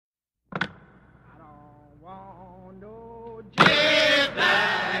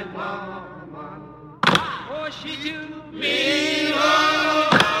she to me,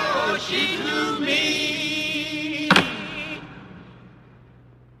 oh, she to me.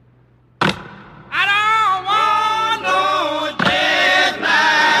 I don't want no jet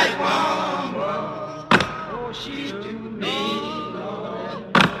black woman, oh, she to me, oh,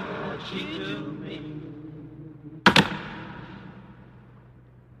 she to me.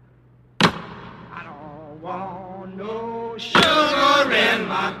 I don't want no sugar in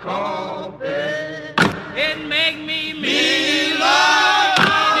my coffee. It make me mean, Lord,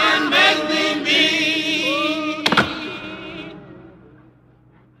 it make me mean.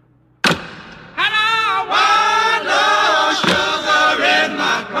 I don't want no sugar in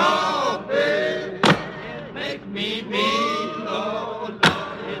my coffee. It make me mean, Lord,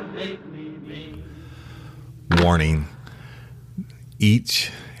 Lord, it make me mean. Warning.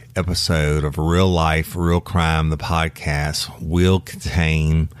 Each episode of Real Life, Real Crime, the podcast, will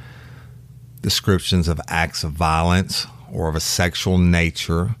contain descriptions of acts of violence or of a sexual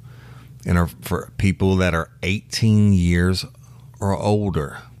nature and are for people that are 18 years or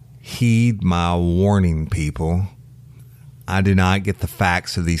older. Heed my warning, people. I do not get the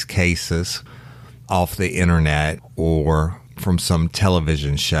facts of these cases off the internet or from some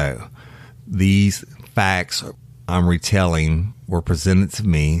television show. These facts I'm retelling were presented to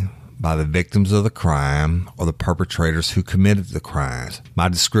me by the victims of the crime or the perpetrators who committed the crimes. My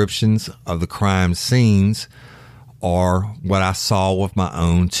descriptions of the crime scenes are what I saw with my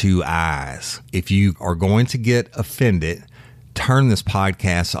own two eyes. If you are going to get offended, turn this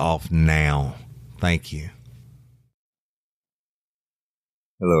podcast off now. Thank you.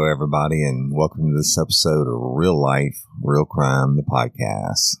 Hello, everybody, and welcome to this episode of Real Life, Real Crime, the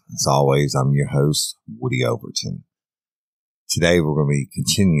podcast. As always, I'm your host, Woody Overton. Today, we're going to be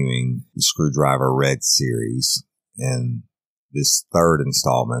continuing the Screwdriver Red series, and this third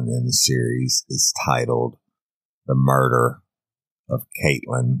installment in the series is titled The Murder of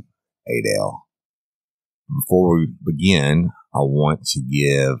Kaitlin Aydell. Before we begin, I want to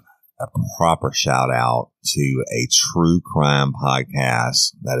give a proper shout out to a true crime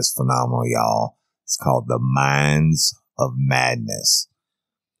podcast that is phenomenal, y'all. It's called The Minds of Madness.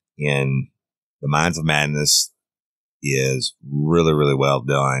 And The Minds of Madness is really, really well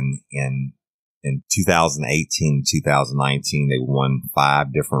done. In 2018 and 2019, they won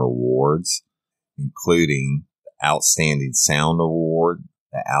 5 different awards, including the Outstanding Sound Award,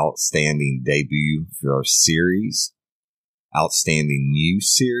 the Outstanding Debut for a Series, Outstanding New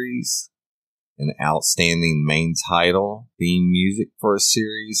Series, an Outstanding Main Title Theme Music for a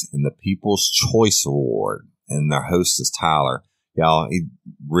Series, and the People's Choice Award. And their host is Tyler. Y'all, he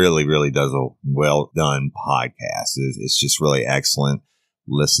really, really does a well-done podcast. It's just really excellent.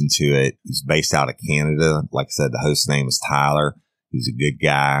 Listen to it. He's based out of Canada. Like I said, the host's name is Tyler. He's a good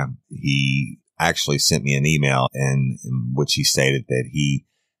guy. He actually sent me an email in which he stated that he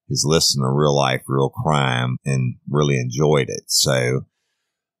has listened to Real Life, Real Crime and really enjoyed it. So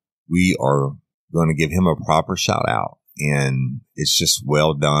we are going to give him a proper shout out. And it's just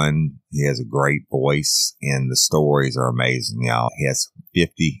well done. He has a great voice and the stories are amazing, y'all. He has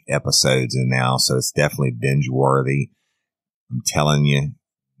 50 episodes in now, so it's definitely binge worthy. I'm telling you,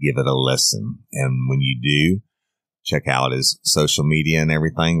 give it a listen. And when you do, check out his social media and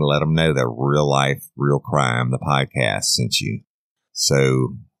everything. Let him know that Real Life, Real Crime, the podcast sent you.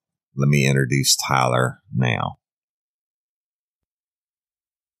 So let me introduce Tyler now.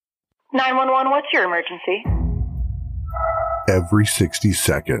 911, what's your emergency? Every 60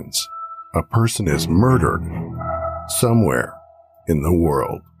 seconds, a person is murdered somewhere in the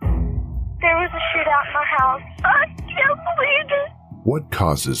world. There was a shootout in my house. I can't believe it. What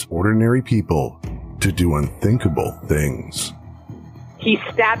causes ordinary people to do unthinkable things? He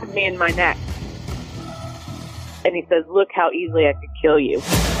stabbed me in my neck. And he says, look how easily I could kill you.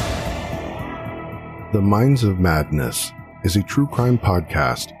 The Minds of Madness is a true crime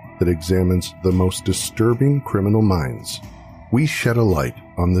podcast that examines the most disturbing criminal minds. We shed a light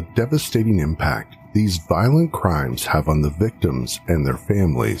on the devastating impact these violent crimes have on the victims and their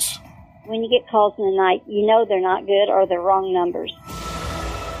families. When you get calls in the night, you know they're not good or they're wrong numbers.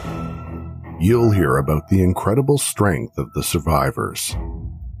 You'll hear about the incredible strength of the survivors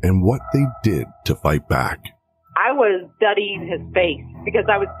and what they did to fight back. I was studying his face because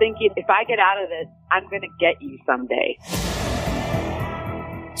I was thinking, if I get out of this, I'm going to get you someday.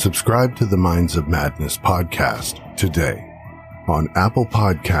 Subscribe to the Minds of Madness podcast today on Apple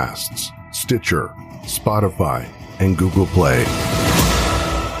Podcasts, Stitcher, Spotify, and Google Play.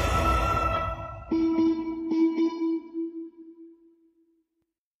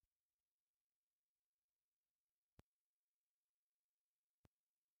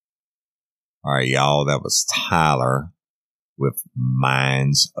 All right, y'all, that was Tyler with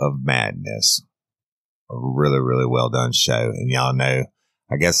Minds of Madness. A really, really well done show. And y'all know,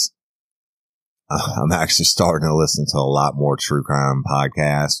 I guess I'm actually starting to listen to a lot more true crime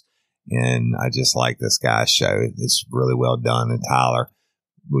podcasts, and I just like this guy's show. It's really well done. And Tyler,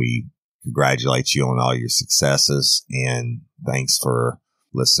 we congratulate you on all your successes, and thanks for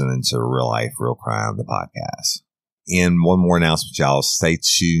listening to Real Life, Real Crime, the podcast. And one more announcement, y'all. Stay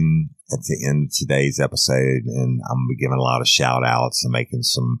tuned at the end of today's episode, and I'm going to be giving a lot of shout outs and making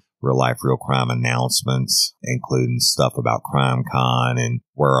some Real Life, Real Crime announcements, including stuff about Crime Con and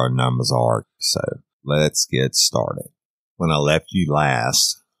where our numbers are. So let's get started. When I left you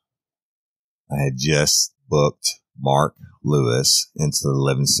last, I had just booked Mark Lewis into the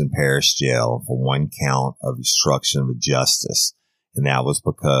Livingston Parish Jail for one count of obstruction of justice. And that was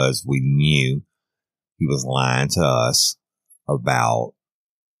because we knew he was lying to us about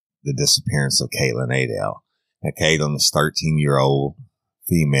the disappearance of Kaitlin Aydell. Now, Kaitlin is a 13-year-old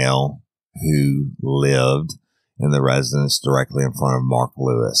female who lived in the residence directly in front of Mark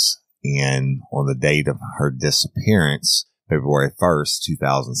Lewis. And on the date of her disappearance, February 1st,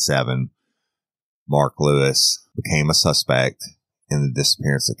 2007, Mark Lewis became a suspect in the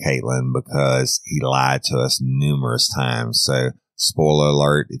disappearance of Kaitlin because he lied to us numerous times. So, spoiler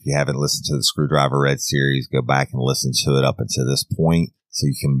alert, if you haven't listened to the Screwdriver Red series, go back and listen to it up until this point so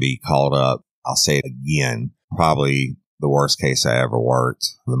you can be caught up. I'll say it again, probably the worst case I ever worked,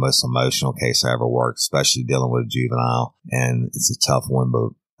 the most emotional case I ever worked, especially dealing with a juvenile. And it's a tough one, but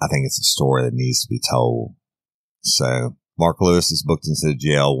I think it's a story that needs to be told. So Mark Lewis is booked into the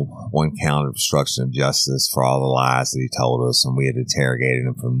jail, one count of obstruction of justice for all the lies that he told us, and we had interrogated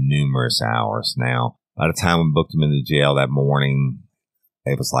him for numerous hours. Now, by the time we booked him into jail that morning,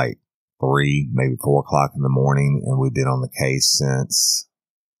 it was like 3, maybe 4 o'clock in the morning, and we've been on the case since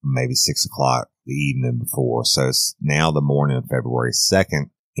maybe 6 o'clock the evening before. So it's now the morning of February 2nd,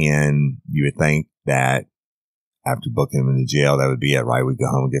 and you would think that after booking him into jail, that would be it, right? We'd go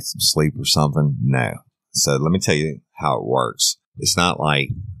home and get some sleep or something. No. So let me tell you how it works. It's not like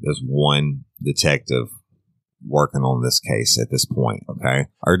there's one detective working on this case at this point, okay?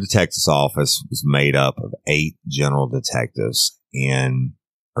 Our detective's office was made up of 8 general detectives, and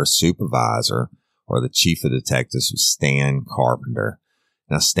her supervisor, or the chief of detectives, was Stan Carpenter.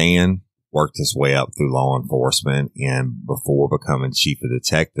 Now, Stan worked his way up through law enforcement, and before becoming chief of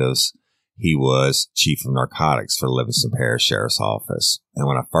detectives, he was chief of narcotics for Livingston Parish Sheriff's Office. And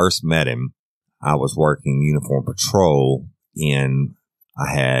when I first met him, I was working uniform patrol, and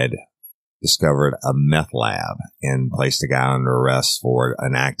I had discovered a meth lab and placed a guy under arrest for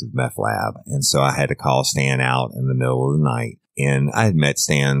an active meth lab. And so I had to call Stan out in the middle of the night. And I had met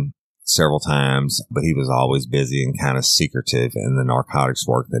Stan several times, but he was always busy and kind of secretive in the narcotics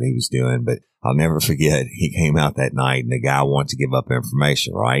work that he was doing. But I'll never forget, he came out that night and the guy wanted to give up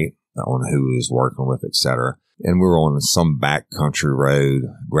information, right, on who he was working with, etc. And we were on some backcountry road,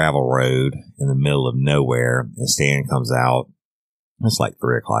 gravel road in the middle of nowhere. And Stan comes out. It's like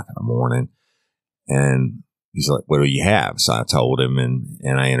 3 o'clock in the morning. And he's like, what do you have? So I told him,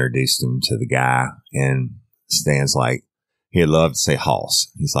 and I introduced him to the guy. And Stan's like, he'd love to say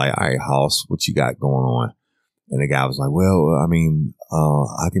Hoss. He's like, all right, Hoss, what you got going on? And the guy was like, well, I mean,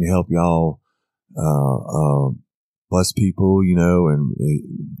 I can help y'all bust people, you know. And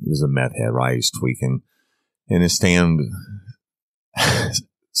he was a meth head, right? He was tweaking. And then Stan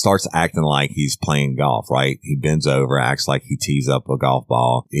starts acting like he's playing golf, right? He bends over, acts like he tees up a golf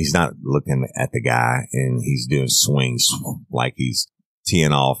ball. He's not looking at the guy, and he's doing swings like he's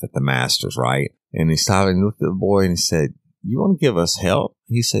teeing off at the Masters, right? And he stopped and looked at the boy and he said, you want to give us help?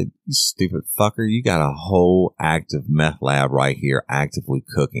 He said, you stupid fucker, you got a whole active meth lab right here actively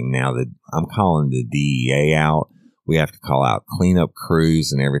cooking. Now that I'm calling the DEA out, we have to call out cleanup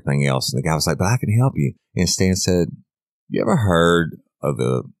crews and everything else. And the guy was like, but I can help you. And Stan said, you ever heard of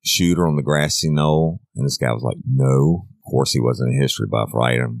the shooter on the grassy knoll? And this guy was like, no. Of course, he wasn't a history buff,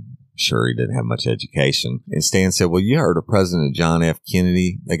 right? I'm sure he didn't have much education. And Stan said, well, you heard of President John F.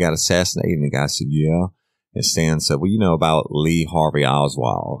 Kennedy? They got assassinated. And the guy said, yeah. And Stan said, well, you know about Lee Harvey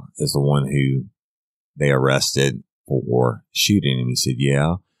Oswald is the one who they arrested for shooting him. He said,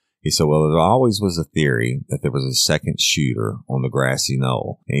 yeah. He said, well, there always was a theory that there was a second shooter on the grassy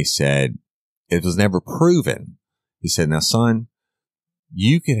knoll. And he said, it was never proven. He said, now, son,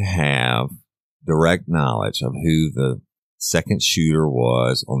 you could have direct knowledge of who the second shooter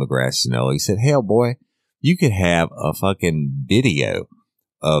was on the grassy knoll. He said, hell, boy, you could have a fucking video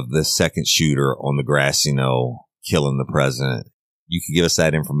of the second shooter on the grassy knoll killing the president. You could give us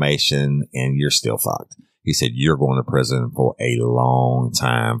that information and you're still fucked. He said, you're going to prison for a long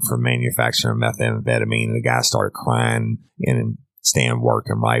time for manufacturing methamphetamine. And the guy started crying, and Stan worked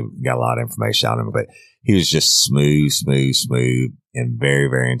him, right? Got a lot of information out of him, but he was just smooth, and very,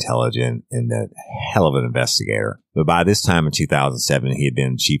 very intelligent and a hell of an investigator. But by this time in 2007, he had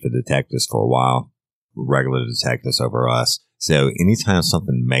been chief of detectives for a while, regular detectives over us. So anytime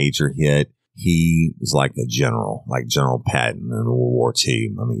something major hit, he was like a general, like General Patton in World War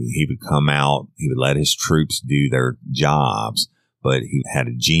II. I mean, he would come out, he would let his troops do their jobs, but he had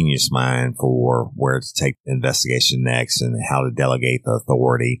a genius mind for where to take the investigation next and how to delegate the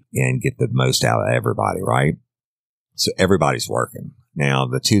authority and get the most out of everybody, right? So everybody's working. Now,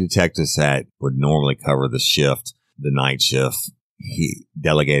 the two detectives that would normally cover the shift, the night shift, he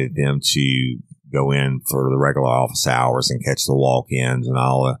delegated them to go in for the regular office hours and catch the walk-ins and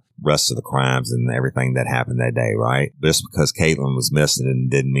all the rest of the crimes and everything that happened that day, right? Just because Kaitlin was missing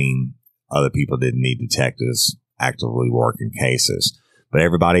it didn't mean other people didn't need detectives actively working cases. But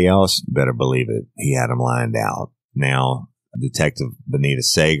everybody else, you better believe it, he had them lined out. Now, Detective Benita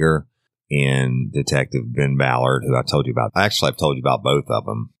Sager and Detective Ben Ballard, who I told you about. Actually, I've told you about both of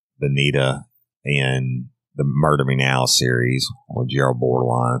them. Benita in the Murder Me Now series on Gerald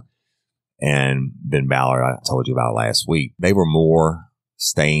Bordelon, and Ben Ballard I told you about last week. They were more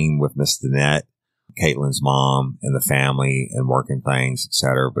staying with Miss Danette, Kaitlin's mom, and the family and working things,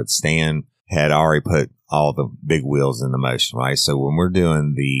 etc. But Stan had already put all the big wheels into motion, right? So when we're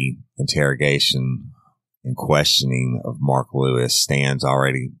doing the interrogation and questioning of Mark Lewis, Stan's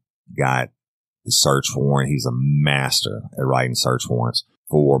already got the search warrant. He's a master at writing search warrants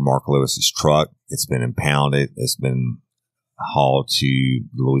for Mark Lewis's truck. It's been impounded. It's been hauled to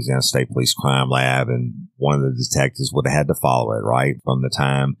the Louisiana State Police Crime Lab, and one of the detectives would have had to follow it, right? From the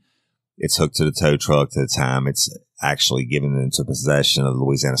time it's hooked to the tow truck to the time it's actually given into possession of the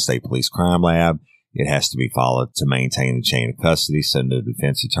Louisiana State Police Crime Lab, it has to be followed to maintain the chain of custody so no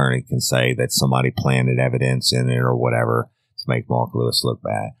defense attorney can say that somebody planted evidence in it or whatever to make Mark Lewis look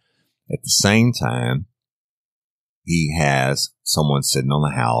bad. At the same time, he has someone sitting on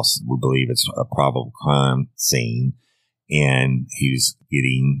the house. We believe it's a probable crime scene, and he's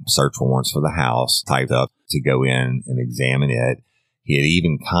getting search warrants for the house typed up to go in and examine it. He had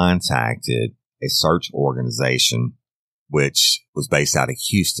even contacted a search organization which was based out of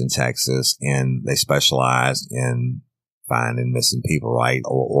Houston, Texas, and they specialized in finding missing people, right?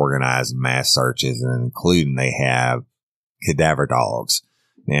 Or organizing mass searches, and including they have cadaver dogs.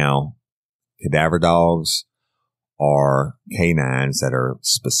 Now, cadaver dogs are canines that are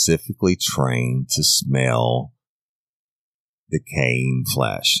specifically trained to smell decaying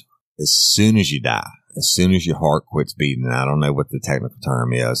flesh. As soon as you die, as soon as your heart quits beating, and I don't know what the technical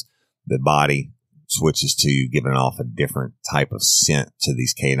term is, the body switches to giving off a different type of scent to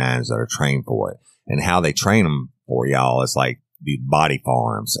these canines that are trained for it. And how they train them for y'all is like the body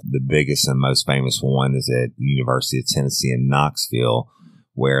farms. The biggest and most famous one is at the University of Tennessee in Knoxville,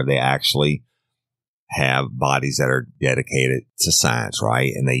 where they actually have bodies that are dedicated to science,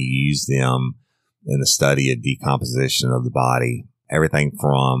 right? And they use them in the study of decomposition of the body. Everything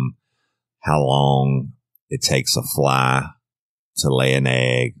from how long it takes a fly to lay an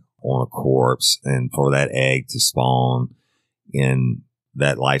egg on a corpse and for that egg to spawn in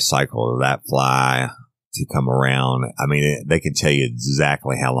that life cycle of that fly to come around. I mean, they can tell you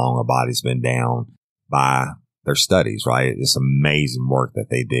exactly how long a body's been down by their studies, right? It's amazing work that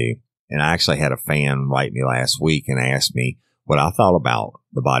they do. And I actually had a fan write me last week and asked me what I thought about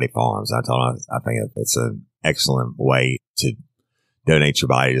the body farms. I told him I think it's an excellent way to donate your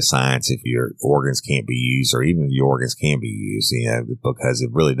body to science if your organs can't be used, or even if your organs can be used, you know, because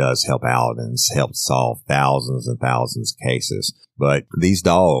it really does help out and it's helped solve thousands and thousands of cases. But these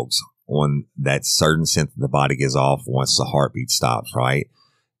dogs, on that certain scent that the body gives off once the heartbeat stops, right?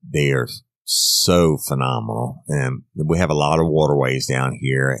 They're so phenomenal. And we have a lot of waterways down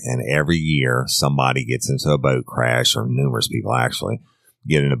here, and every year somebody gets into a boat crash, or numerous people actually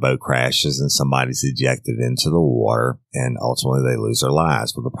get into boat crashes, and somebody's ejected into the water, and ultimately they lose their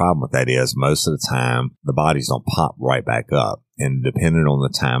lives. But the problem with that is most of the time the bodies don't pop right back up, and depending on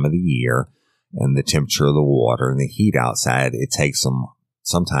the time of the year and the temperature of the water and the heat outside, it takes them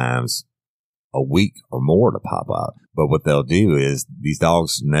sometimes a week or more to pop up. But what they'll do is these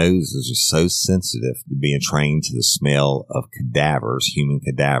dogs' noses are so sensitive to being trained to the smell of cadavers, human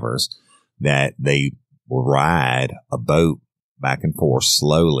cadavers, that they will ride a boat back and forth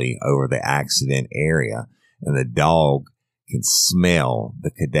slowly over the accident area, and the dog can smell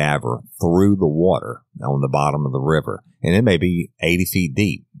the cadaver through the water on the bottom of the river. And it may be 80 feet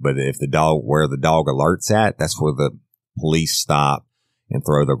deep, but if where the dog alerts at, that's where the police stop and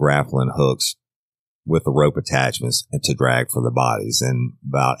throw their grappling hooks with the rope attachments and to drag for the bodies. And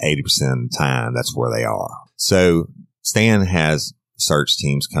about 80% of the time, that's where they are. So Stan has search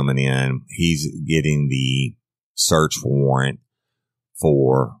teams coming in. He's getting the search warrant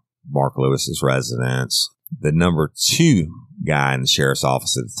for Mark Lewis's residence. The number 2 guy in the sheriff's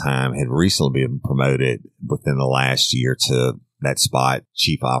office at the time had recently been promoted within the last year to that spot,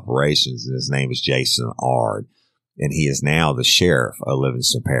 chief operations, and his name is Jason Ard. And he is now the sheriff of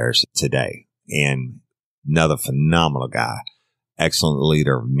Livingston Parish today. And another phenomenal guy, excellent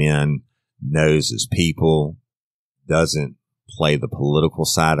leader of men, knows his people, doesn't play the political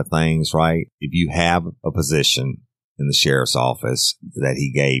side of things, right? If you have a position in the sheriff's office that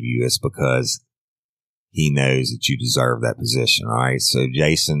he gave you, it's because he knows that you deserve that position, all right? So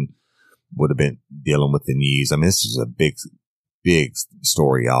Jason would have been dealing with the news. I mean, this is a big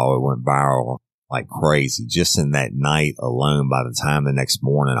story, y'all. It went viral like crazy. Just in that night alone, by the time the next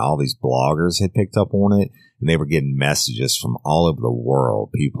morning, all these bloggers had picked up on it, and they were getting messages from all over the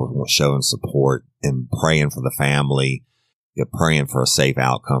world. People were showing support and praying for the family, praying for a safe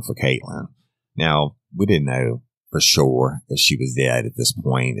outcome for Kaitlin. Now, we didn't know for sure if she was dead at this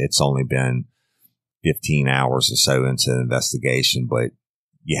point. It's only been 15 hours or so into the investigation, but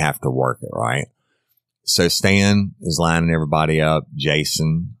you have to work it, right? So Stan is lining everybody up.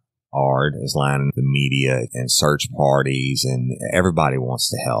 Jason Ard is lining the media and search parties, and everybody wants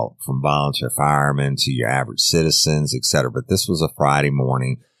to help, from volunteer firemen to your average citizens, etc. But this was a Friday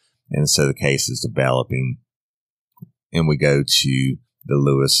morning, and so the case is developing, and we go to the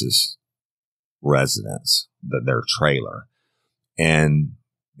Lewis's residence, their trailer, and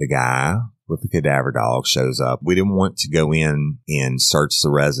the guy with the cadaver dog shows up. We didn't want to go in and search the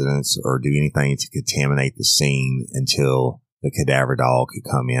residence or do anything to contaminate the scene until the cadaver dog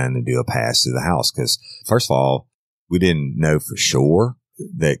could come in and do a pass through the house. Because, first of all, we didn't know for sure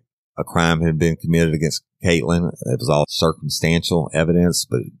that a crime had been committed against Kaitlin. It was all circumstantial evidence,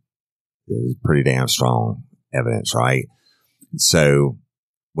 but it was pretty damn strong evidence, right? So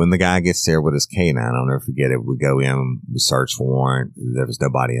when the guy gets there with his canine, I'll never forget it. We go in, we search warrant. There was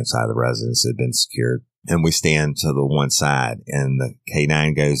nobody inside the residence. It had been secured. And we stand to the one side, and the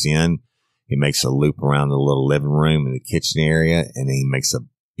canine goes in. He makes a loop around the little living room and the kitchen area, and he makes a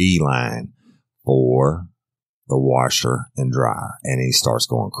beeline for the washer and dryer. And he starts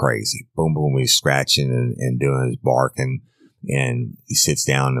going crazy. Boom, boom. He's scratching and doing his barking. And he sits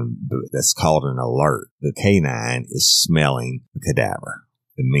down, and that's called an alert. The canine is smelling the cadaver,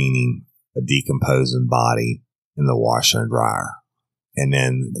 meaning a decomposing body in the washer and dryer. And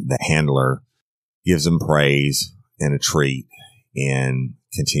then the handler gives him praise and a treat and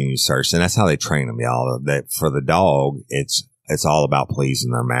continues search. And that's how they train them, y'all. That for the dog, it's all about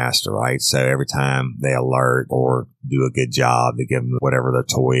pleasing their master, right? So every time they alert or do a good job, they give them whatever their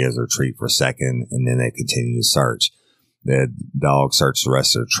toy is or treat for a second, and then they continue to search. The dog searched the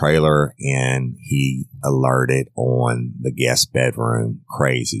rest of the trailer, and he alerted on the guest bedroom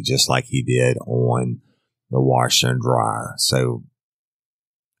crazy, just like he did on the washer and dryer. So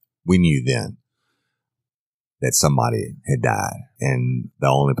we knew then that somebody had died, and the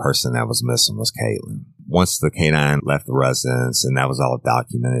only person that was missing was Kaitlin. Once the canine left the residence and that was all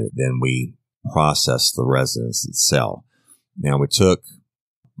documented, then we processed the residence itself. Now, we took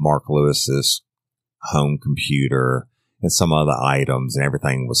Mark Lewis's home computer and some other items, and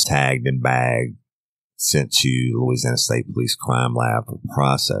everything was tagged and bagged, sent to Louisiana State Police Crime Lab for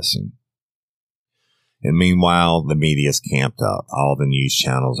processing. And meanwhile, the media's camped up. All the news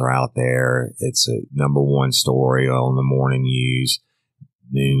channels are out there. It's a #1 story on the morning news,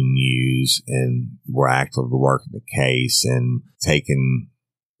 noon news, and we're actively working the case and taking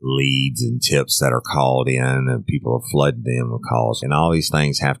leads and tips that are called in, and people are flooding in with calls. And all these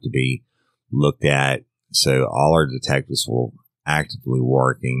things have to be looked at. So all our detectives were actively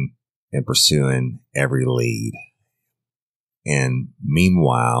working and pursuing every lead. And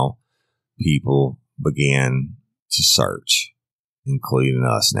meanwhile, people began to search, including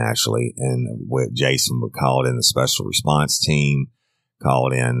us naturally. And what Jason would call in the special response team,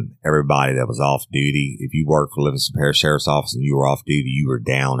 called in everybody that was off duty. If you worked for Livingston Parish Sheriff's Office and you were off duty, you were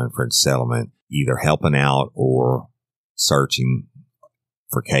down in French Settlement, either helping out or searching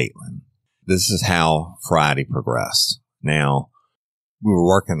for Kaitlin. This is how Friday progressed. Now, we were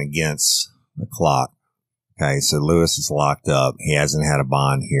working against the clock. Okay, so Lewis is locked up. He hasn't had a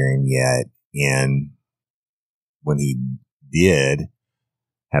bond hearing yet. And when he did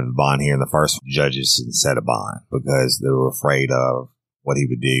have a bond hearing, the first judges didn't set a bond because they were afraid of what he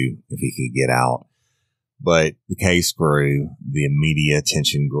would do if he could get out. But the case grew, the media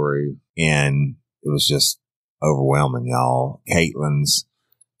attention grew, and it was just overwhelming, y'all. Kaitlin's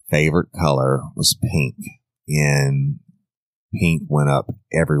favorite color was pink, and pink went up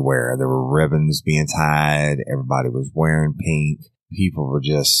everywhere. There were ribbons being tied. Everybody was wearing pink. People were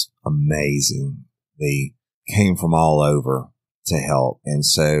just amazing. They came from all over to help. And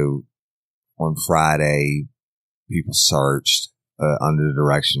so on Friday, people searched under the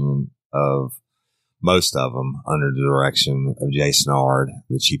direction of most of them, under the direction of Jason Ard,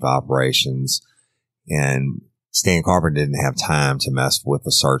 the chief operations. And Stan Carpenter didn't have time to mess with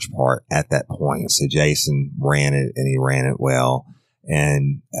the search part at that point. So Jason ran it, and he ran it well.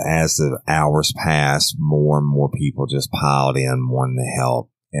 And as the hours passed, more and more people just piled in wanting to help.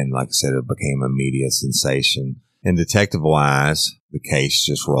 And like I said, it became a media sensation. And detective-wise, the case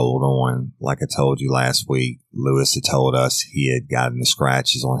just rolled on. Like I told you last week, Lewis had told us he had gotten the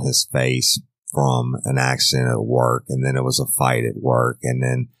scratches on his face from an accident at work, and then it was a fight at work, and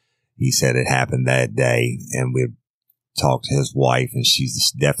then he said it happened that day. And we talked to his wife, and she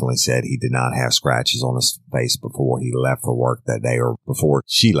definitely said he did not have scratches on his face before he left for work that day, or before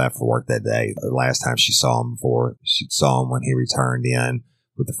she left for work that day. The last time she saw him, before she saw him when he returned in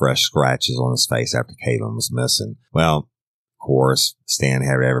with the fresh scratches on his face after Kaitlin was missing. Well, of course, Stan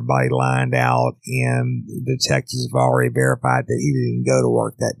had everybody lined out, and the detectives have already verified that he didn't go to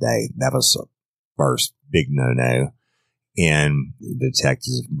work that day. That was the first big no-no. And the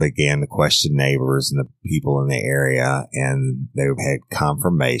detectives began to question neighbors and the people in the area, and they had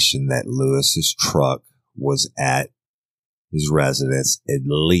confirmation that Lewis's truck was at his residence at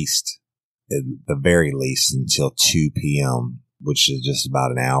the very least, until 2 p.m., which is just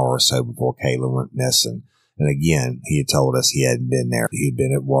about an hour or so before Kaitlin went missing. And again, he had told us he hadn't been there. He had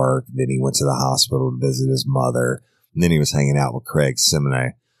been at work. Then he went to the hospital to visit his mother. And then he was hanging out with Craig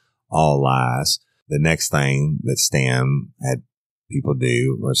Simone. All lies. The next thing that Stan had people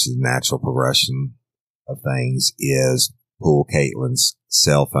do, which is the natural progression of things, is pull Caitlin's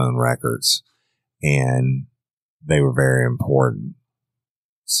cell phone records. And they were very important.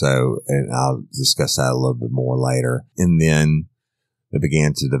 So, and I'll discuss that a little bit more later. And then they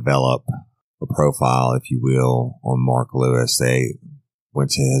began to develop a profile, if you will, on Mark Lewis. They went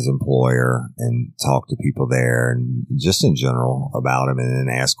to his employer and talked to people there, and just in general about him, and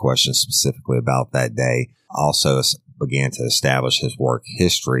then asked questions specifically about that day. Also began to establish his work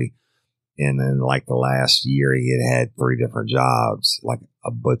history. And then like the last year, he had 3 different jobs, like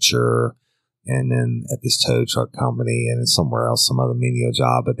a butcher, and then at this tow truck company, and then somewhere else, some other menial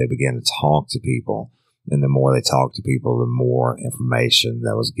job. But they began to talk to people. And the more they talked to people, the more information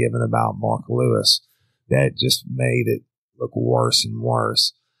that was given about Mark Lewis. That just made it look worse and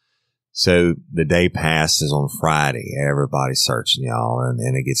worse. So the day passes on Friday. Everybody's searching, y'all.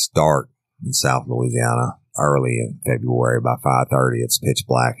 And it gets dark in South Louisiana early in February. By 5:30, it's pitch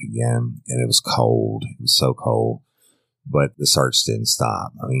black again. And it was cold. It was so cold. But the search didn't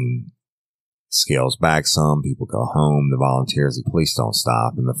stop. I mean, scales back some. People go home. The volunteers, the police don't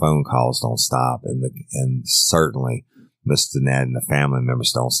stop. And the phone calls don't stop. And certainly Mr. Ned and the family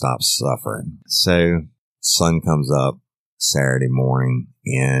members don't stop suffering. So sun comes up Saturday morning,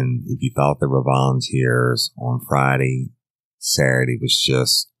 and if you thought there were volunteers on Friday, Saturday was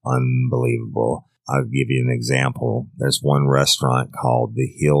just unbelievable. I'll give you an example. There's one restaurant called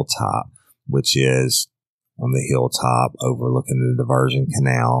the Hilltop, which is on the hilltop overlooking the Diversion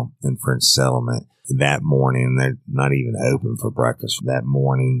Canal in French Settlement. That morning, they're not even open for breakfast. That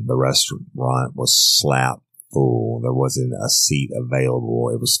morning, the restaurant was slap full. There wasn't a seat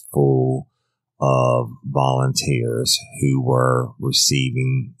available. It was full of volunteers who were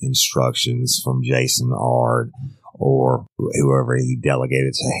receiving instructions from Jason Ard or whoever he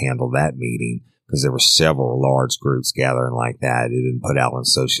delegated to handle that meeting, because there were several large groups gathering like that. It had been put out on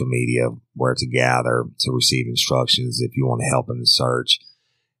social media where to gather to receive instructions if you want to help in the search.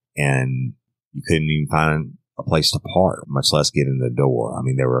 And you couldn't even find a place to park, much less get in the door. I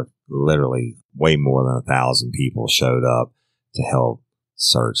mean, there were literally way more than 1,000 people showed up to help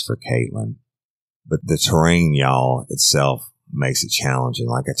search for Kaitlin. But the terrain, y'all, itself makes it challenging.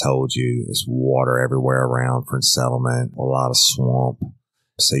 Like I told you, there's water everywhere around French Settlement, a lot of swamp.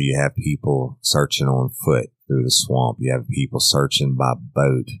 So you have people searching on foot through the swamp. You have people searching by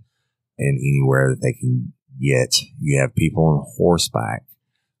boat and anywhere that they can get. You have people on horseback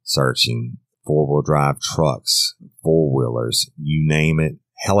searching, 4-wheel drive trucks, 4-wheelers, you name it,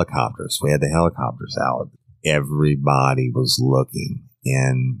 helicopters. We had the helicopters out. Everybody was looking,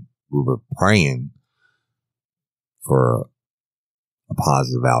 and we were praying for a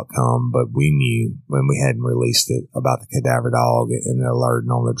positive outcome, but we knew when we hadn't released it about the cadaver dog and the alerting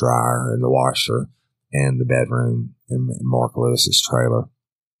on the dryer and the washer and the bedroom in Mark Lewis's trailer.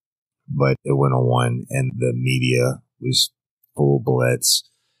 But it went on, and the media was full blitz.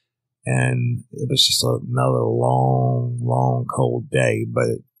 And it was just another long, long, cold day.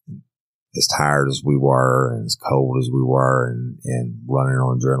 But as tired as we were and as cold as we were and running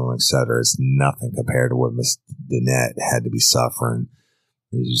on adrenaline, et cetera, it's nothing compared to what Miss Danette had to be suffering.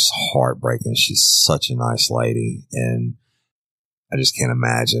 It was just heartbreaking. She's such a nice lady. And I just can't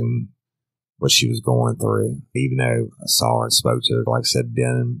imagine what she was going through. Even though I saw her and spoke to her, like I said,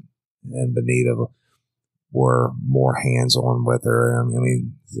 Ben and Benita were more hands-on with her. I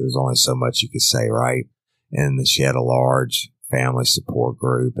mean, there's only so much you could say, right? And she had a large family support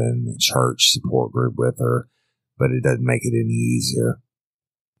group and church support group with her, but it doesn't make it any easier.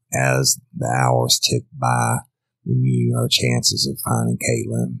 As the hours tick by, we knew our chances of finding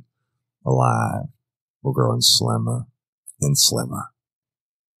Kaitlin alive were growing slimmer and slimmer.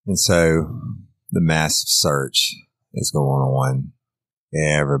 And so the massive search is going on.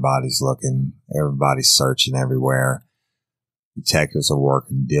 Everybody's looking, everybody's searching everywhere. Detectives are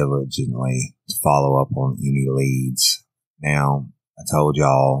working diligently to follow up on any leads. Now, I told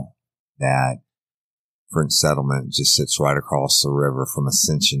y'all that French Settlement just sits right across the river from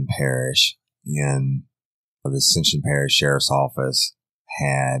Ascension Parish, and the Ascension Parish Sheriff's Office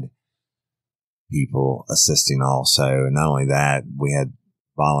had people assisting also. And not only that, we had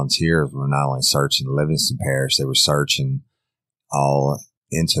volunteers who were not only searching Livingston Parish, they were searching all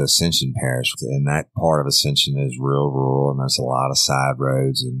into Ascension Parish. And that part of Ascension is real rural, and there's a lot of side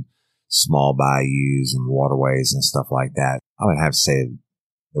roads and small bayous and waterways and stuff like that. I would have to say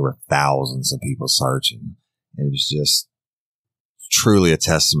there were thousands of people searching. And it was just truly a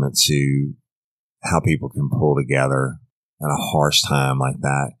testament to how people can pull together in a harsh time like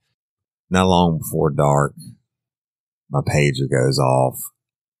that. Not long before dark, my pager goes off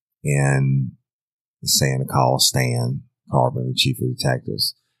and it's saying to call Stan Carpenter, the chief of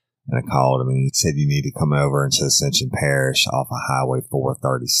detectives. And I called him and he said, you need to come over into Ascension Parish off of Highway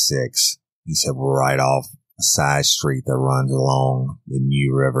 436. He said, we're right off a side street that runs along the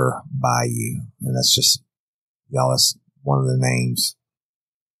New River Bayou. And that's just, y'all, that's one of the names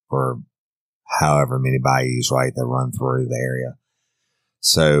for however many bayous, right, that run through the area.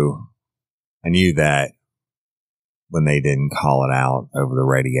 So I knew that when they didn't call it out over the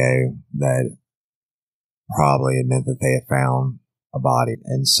radio, that probably it meant that they had found a body.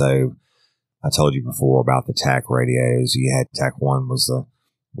 And so I told you before about the TAC radios. You had TAC 1 was the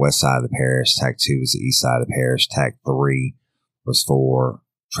west side of the parish. TAC 2 was the east side of the parish. TAC 3 was for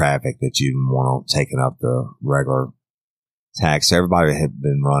traffic that you didn't want taking up the regular TAC. So everybody had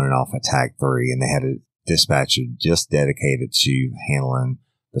been running off of TAC 3, and they had a dispatcher just dedicated to handling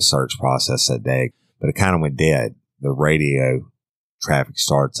the search process that day. But it kind of went dead. The radio traffic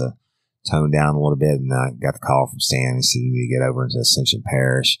started to tone down a little bit, and I got the call from Stan. He said, you need to get over into Ascension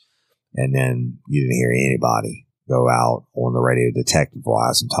Parish. And then you didn't hear anybody go out on the radio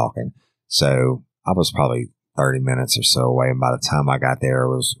detective-wise and talking. So I was probably 30 minutes or so away, and by the time I got there, it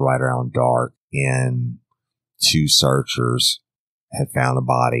was right around dark, and 2 searchers had found a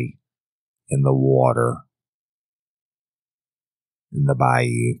body in the water in the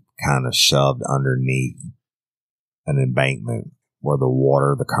bayou, kind of shoved underneath an embankment where the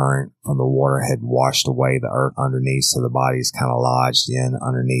water, the current from the water had washed away the earth underneath. So the body's kind of lodged in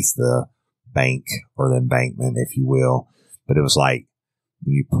underneath the bank or the embankment, if you will. But it was like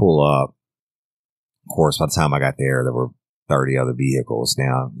when you pull up, of course, by the time I got there were 30 other vehicles.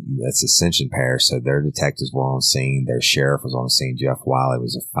 Now, that's Ascension Parish, so their detectives were on scene. Their sheriff was on scene. Jeff Wiley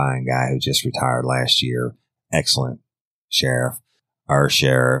was a fine guy who just retired last year. Excellent sheriff. Our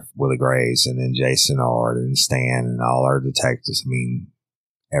sheriff, Willie Graves, and then Jason Ard and Stan and all our detectives. I mean,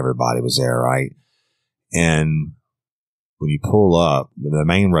 everybody was there, right? And when you pull up, the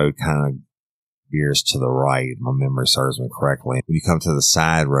main road kind of veers to the right. My memory serves me correctly. When you come to the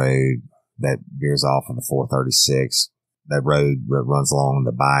side road that veers off on the 436, that road that runs along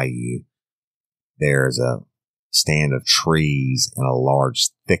the bayou, there's a stand of trees and a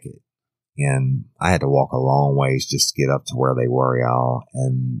large thicket. And I had to walk a long ways just to get up to where they were, y'all.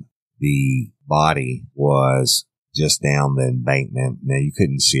 And the body was just down the embankment. Now, you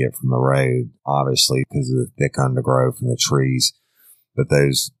couldn't see it from the road, obviously, because of the thick undergrowth and the trees. But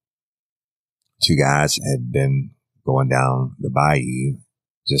those 2 guys had been going down the bayou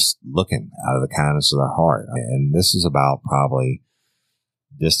just looking out of the kindness of their heart. And this is about probably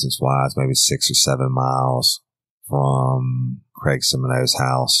distance-wise, maybe 6 or 7 miles from Craig Semino's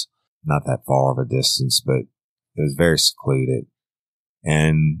house. Not that far of a distance, but it was very secluded.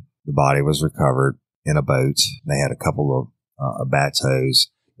 And the body was recovered in a boat. They had a couple of bateaus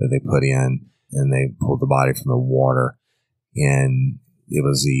that they put in, and they pulled the body from the water. And it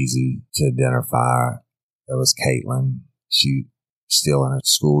was easy to identify. It was Kaitlin. She still in her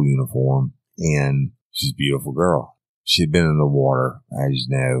school uniform, and she's a beautiful girl. She had been in the water, as you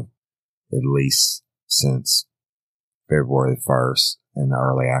know, at least since February 1st in the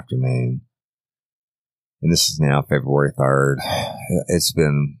early afternoon. And this is now February 3rd. It's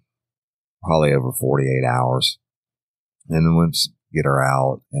been probably over 48 hours. And then once get her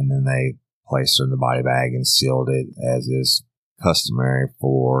out, and then they placed her in the body bag and sealed it, as is customary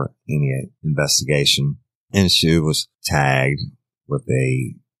for any investigation. And she was tagged with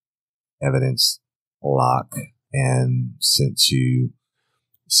a evidence lock and sent to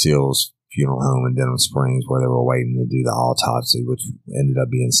Seal's funeral home in Denham Springs, where they were waiting to do the autopsy, which ended up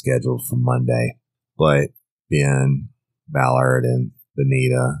being scheduled for Monday. But Ben, Ballard, and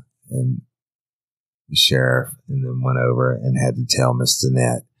Benita, and the sheriff, and then went over and had to tell Miss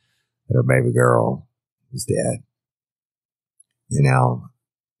Danette that her baby girl was dead. And now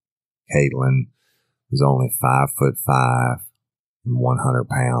Kaitlin was only 5'5" and 100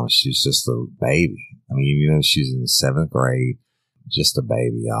 pounds. She's just a baby. I mean, you know, she's in the 7th grade, just a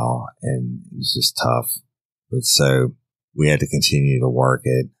baby, y'all. And it was just tough. But so we had to continue to work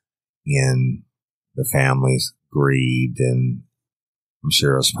it, and the families grieved, and I'm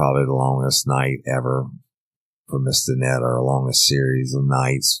sure it was probably the longest night ever for Miss Danette, or longest series of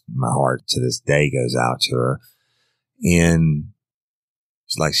nights. My heart to this day goes out to her. And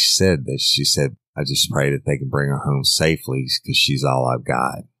like she said, I just pray that they can bring her home safely, because she's all I've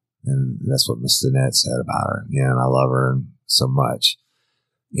got. And that's what Miss Danette said about her. You know, and I love her so much.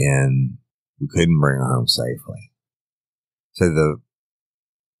 And we couldn't bring her home safely. So the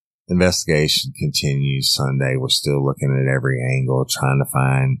investigation continues Sunday. We're still looking at every angle, trying to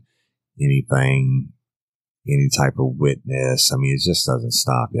find anything, any type of witness. I mean, it just doesn't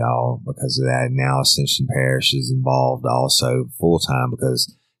stop, y'all, because of that. Now Ascension Parish is involved also full time,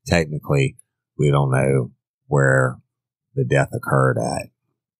 because technically we don't know where the death occurred at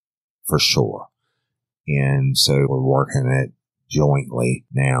for sure. And so we're working it jointly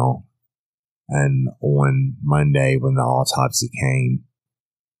now. And on Monday, when the autopsy came,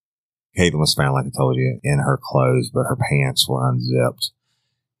 Kaitlin was found, like I told you, in her clothes, but her pants were unzipped.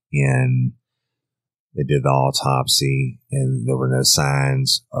 And they did the autopsy, and there were no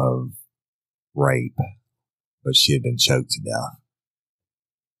signs of rape, but she had been choked to death.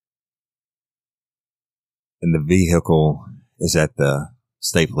 And the vehicle is at the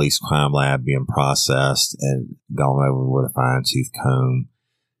State Police Crime Lab being processed and gone over with a fine-tooth comb.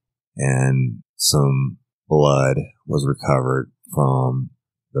 And some blood was recovered from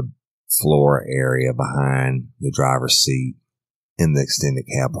the floor area behind the driver's seat in the extended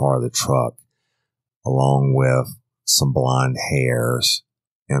cab part of the truck, along with some blonde hairs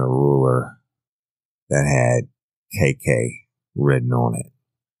and a ruler that had KK written on it.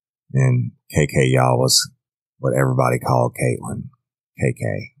 And KK, y'all, was what everybody called Kaitlin,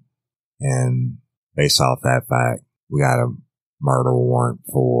 KK. And based off that fact, we got a murder warrant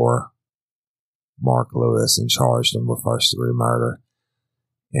for Mark Lewis and charged him with first-degree murder.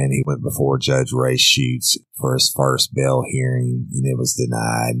 And he went before Judge Ray Schutz for his first bail hearing, and it was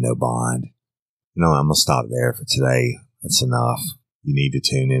denied, no bond. You know, I'm going to stop there for today. That's enough. You need to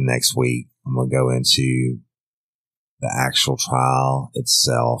tune in next week. I'm going to go into the actual trial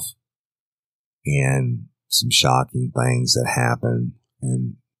itself and some shocking things that happened,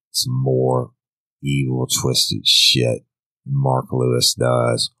 and some more evil, twisted shit Mark Lewis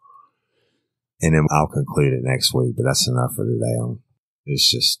does. And then I'll conclude it next week, but that's enough for today. It's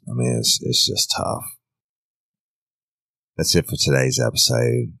just tough. That's it for today's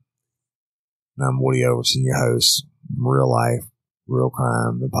episode. And I'm Woody Overton, your host, Real Life, Real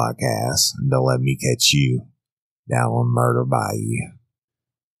Crime, the podcast. And don't let me catch you down on Murder Bayou.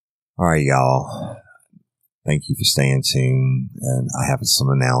 All right, y'all. Thank you for staying tuned. And I have some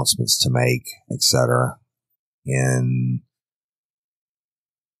announcements to make, etc. And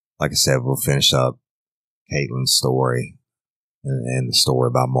like I said, we'll finish up Kaitlin's story and the story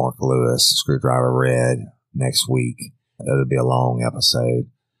about Mark Lewis, Screwdriver Red, next week. It'll be a long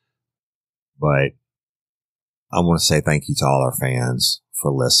episode. But I want to say thank you to all our fans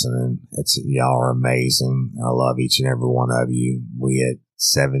for listening. Y'all are amazing. I love each and every one of you. We had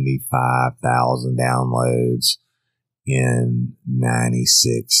 75,000 downloads in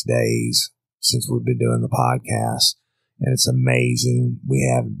 96 days since we've been doing the podcast. And it's amazing. We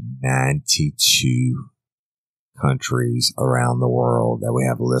have 92 countries around the world that we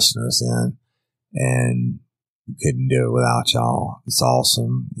have listeners in. And we couldn't do it without y'all. It's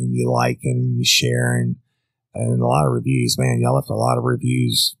awesome. And you liking and you sharing. And a lot of reviews, man. Y'all left a lot of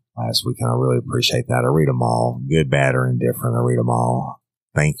reviews last week, and I really appreciate that. I read them all. Good, bad, or indifferent. I read them all.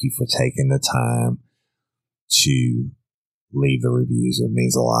 Thank you for taking the time to leave the reviews. It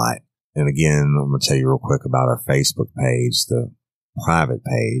means a lot. And again, I'm going to tell you real quick about our Facebook page, the private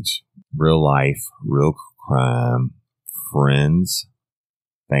page, Real Life, Real Crime, Friends,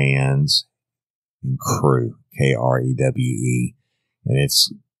 Fans, and Crew, KREWE. And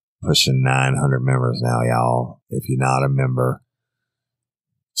it's pushing 900 members now, y'all. If you're not a member,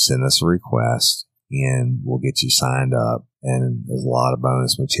 send us a request and we'll get you signed up. And there's a lot of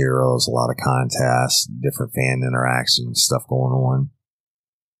bonus materials, a lot of contests, different fan interactions, stuff going on.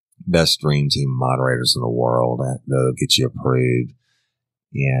 Best dream team moderators in the world. They'll get you approved.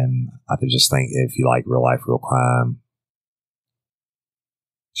 And I just think if you like Real Life, Real Crime,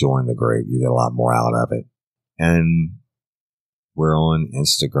 join the group. You get a lot more out of it. And we're on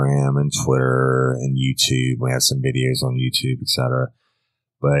Instagram and Twitter and YouTube. We have some videos on YouTube, etc.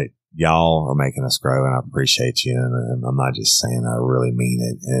 But y'all are making us grow, and I appreciate you. And I'm not just saying, I really mean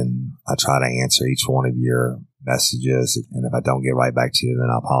it. And I try to answer each one of your messages. And if I don't get right back to you, then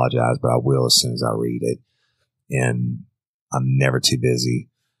I apologize, but I will as soon as I read it. And I'm never too busy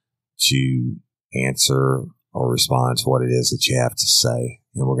to answer or respond to what it is that you have to say.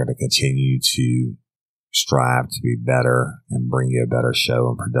 And we're going to continue to strive to be better and bring you a better show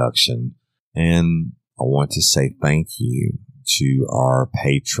and production. And I want to say thank you to our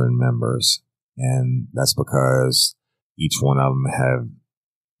patron members. And that's because each one of them have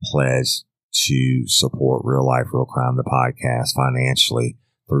pledged to support Real Life, Real Crime, the podcast financially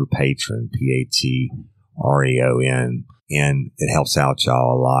through Patreon, Patreon. And it helps out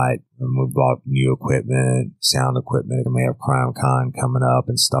y'all a lot. And we've bought new equipment, sound equipment, and we have Crime Con coming up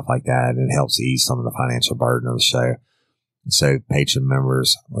and stuff like that. And it helps ease some of the financial burden of the show. So patron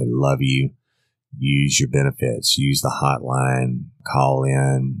members, we love you. Use your benefits. Use the hotline. Call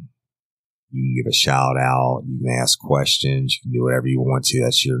in. You can give a shout out. You can ask questions. You can do whatever you want to.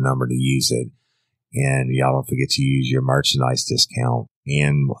 That's your number to use it. And y'all don't forget to use your merchandise discount.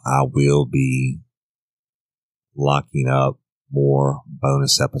 And I will be locking up more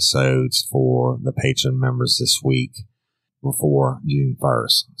bonus episodes for the patron members this week before June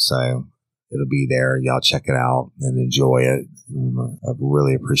 1st. So it'll be there. Y'all check it out and enjoy it. I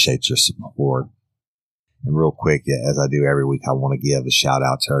really appreciate your support. And real quick, as I do every week, I want to give a shout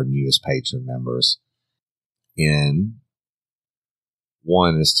out to our newest patron members. And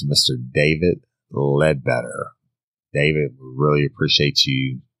one is to Mr. David Ledbetter. David, we really appreciate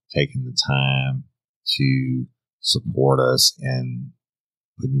you taking the time to support us and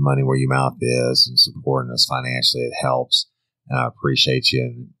putting your money where your mouth is and supporting us financially. It helps. And I appreciate you.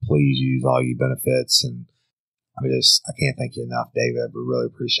 And please use all your benefits. And I can't thank you enough, David. We really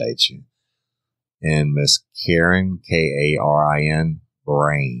appreciate you. And Miss Karen, Karin,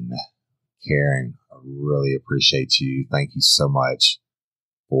 Brain. Karen, I really appreciate you. Thank you so much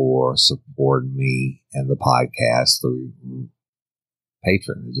for supporting me and the podcast through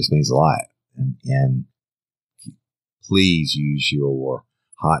Patreon. It just means a lot. And please use your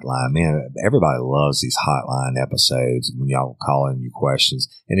hotline. Man, everybody loves these hotline episodes when y'all call in your questions.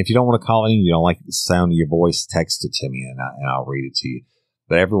 And if you don't want to call in, you don't like the sound of your voice, text it to me and I'll read it to you.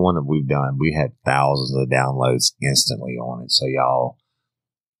 But every one that we've done, we had thousands of downloads instantly on it. So y'all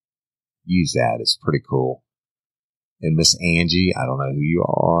use that. It's pretty cool. And Miss Angie, I don't know who you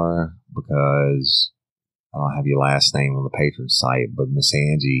are because I don't have your last name on the patron site, but Miss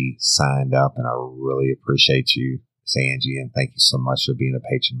Angie signed up and I really appreciate you, Miss Angie, and thank you so much for being a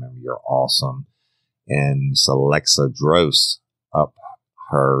patron member. You're awesome. And Miss Alexa Drost up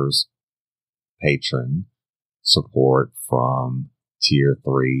hers patron support from Tier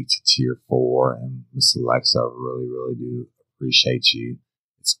 3 to Tier 4. And Miss Alexa, I really, really do appreciate you.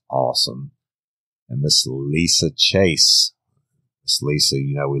 It's awesome. And Miss Lisa Chase. Miss Lisa,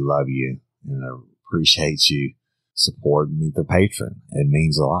 you know we love you and I appreciate you supporting me through Patreon. It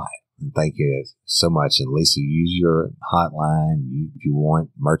means a lot. And thank you so much. And Lisa, use your hotline. If you want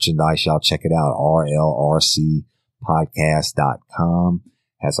merchandise, y'all check it out. rlrcpodcast.com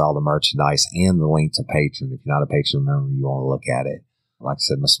has all the merchandise and the link to Patreon. If you're not a Patreon member, you want to look at it. Like I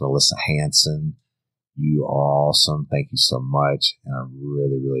said, Miss Melissa Hanson, you are awesome. Thank you so much. And I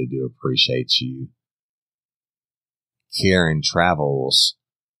really, really do appreciate you. Karen Travels,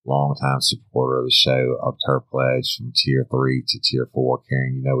 longtime supporter of the show, upped her pledge from Tier 3 to Tier 4.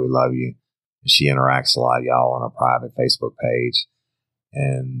 Karen, you know we love you. She interacts a lot, y'all, on our private Facebook page.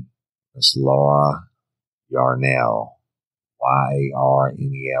 And Miss Laura Yarnell,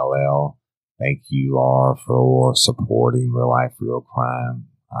 Yarnell. Thank you, Laura, for supporting Real Life, Real Crime.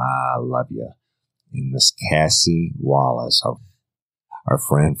 I love you. And Miss Cassie Wallace, our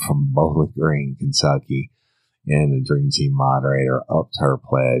friend from Bowling Green, Kentucky. and the Dream Team moderator upped her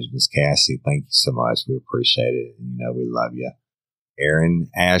pledge. Miss Cassie, thank you so much. We appreciate it. You know, we love you. Aaron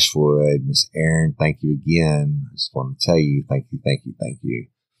Ashwood, Miss Aaron, thank you again. I just want to tell you, thank you.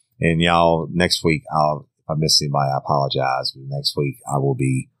 And y'all, next week, if I miss anybody, I apologize. But next week, I will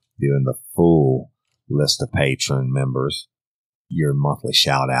be doing the full list of patron members, your monthly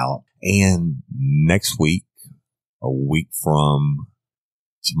shout out. And next week, a week from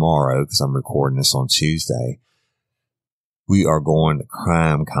tomorrow, because I'm recording this on Tuesday, we are going to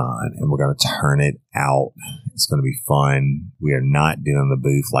Crime Con, and we're going to turn it out. It's going to be fun. We are not doing the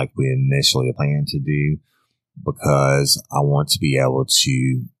booth like we initially planned to do, because I want to be able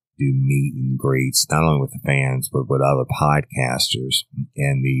to do meet and greets, not only with the fans, but with other podcasters.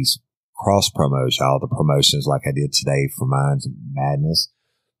 And these cross promos, y'all, the promotions like I did today for Minds of Madness,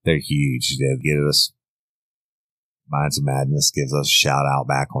 they're huge. They give us, Minds of Madness gives us a shout out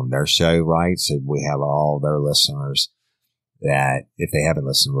back on their show, right? So we have all their listeners that if they haven't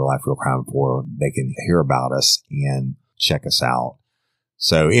listened to Real Life, Real Crime before, they can hear about us and check us out.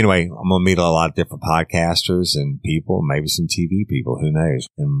 So anyway, I'm going to meet a lot of different podcasters and people, maybe some TV people, who knows?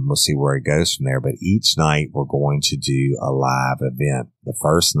 And we'll see where it goes from there. But each night we're going to do a live event. The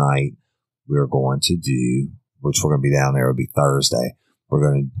first night we're going to do, which we're going to be down there, it'll be Thursday. We're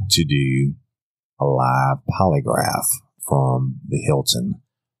going to do a live polygraph from the Hilton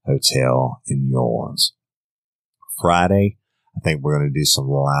Hotel in New Orleans. Friday, I think we're going to do some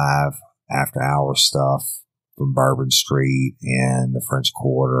live after hour stuff from Bourbon Street and the French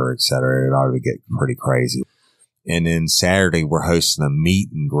Quarter, etc. It ought to get pretty crazy. And then Saturday, we're hosting a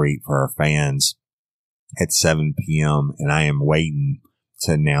meet and greet for our fans at 7 p.m. And I am waiting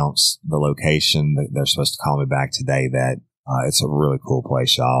to announce the location. That they're supposed to call me back today. That it's a really cool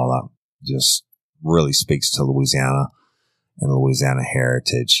place, y'all. Just really speaks to Louisiana and Louisiana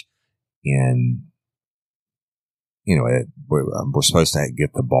heritage. And you know, we're supposed to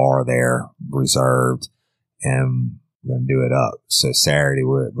get the bar there reserved, and we're going to do it up. So Saturday,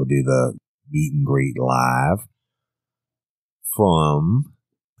 we'll do the meet and greet live from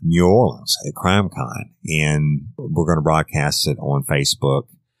New Orleans at CrimeCon, and we're going to broadcast it on Facebook.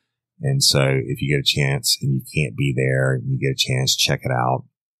 And so if you get a chance and you can't be there and you get a chance, check it out.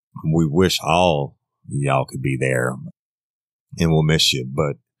 We wish all y'all could be there, and we'll miss you,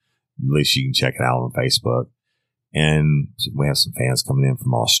 but at least you can check it out on Facebook. And we have some fans coming in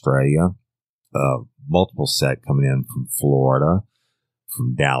from Australia, multiple set coming in from Florida,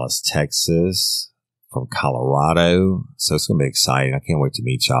 from Dallas, Texas, from Colorado. So it's going to be exciting. I can't wait to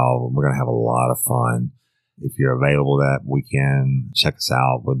meet y'all. We're going to have a lot of fun. If you're available that weekend, check us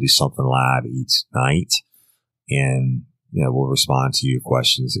out. We'll do something live each night, and you know, we'll respond to your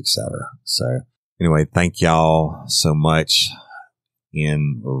questions, etc. So anyway, thank y'all so much.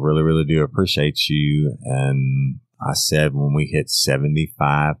 And we really, really do appreciate you. And I said when we hit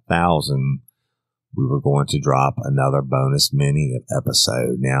 75,000, we were going to drop another bonus mini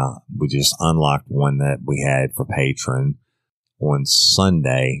episode. Now, we just unlocked one that we had for patron on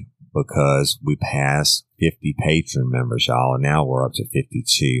Sunday because we passed 50 patron members, y'all. And now we're up to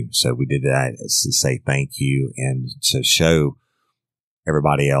 52. So we did that to say thank you and to show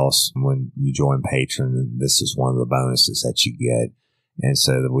everybody else when you join patron, this is one of the bonuses that you get. And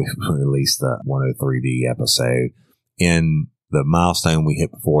so we released the 103D episode. And the milestone we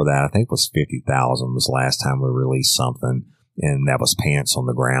hit before that, I think, was 50,000 was the last time we released something. And that was Pants on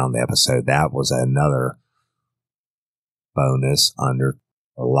the Ground, the episode. That was another bonus under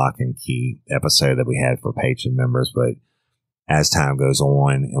a lock and key episode that we had for patron members. But as time goes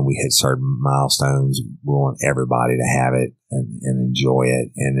on and we hit certain milestones, we want everybody to have it and enjoy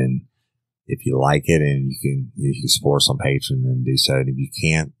it. And then if you like it and you can support us on Patreon, then do so. And if you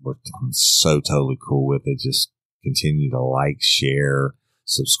can't, I'm so totally cool with it. Just continue to like, share,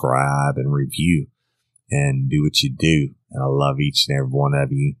 subscribe, and review, and do what you do. And I love each and every one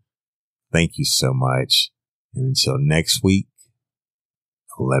of you. Thank you so much. And until next week,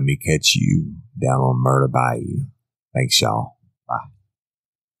 let me catch you down on Murder Bayou. Thanks, y'all. Bye.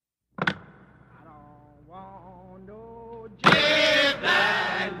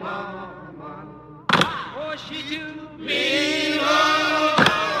 She to me,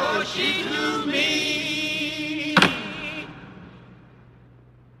 oh, she to me.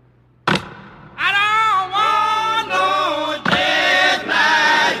 I don't want no jet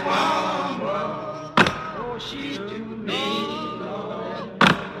black woman. Oh, she to me,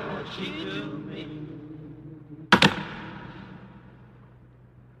 oh, she to me.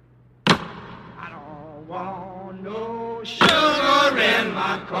 I don't want no sugar in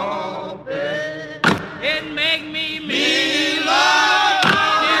my coffee.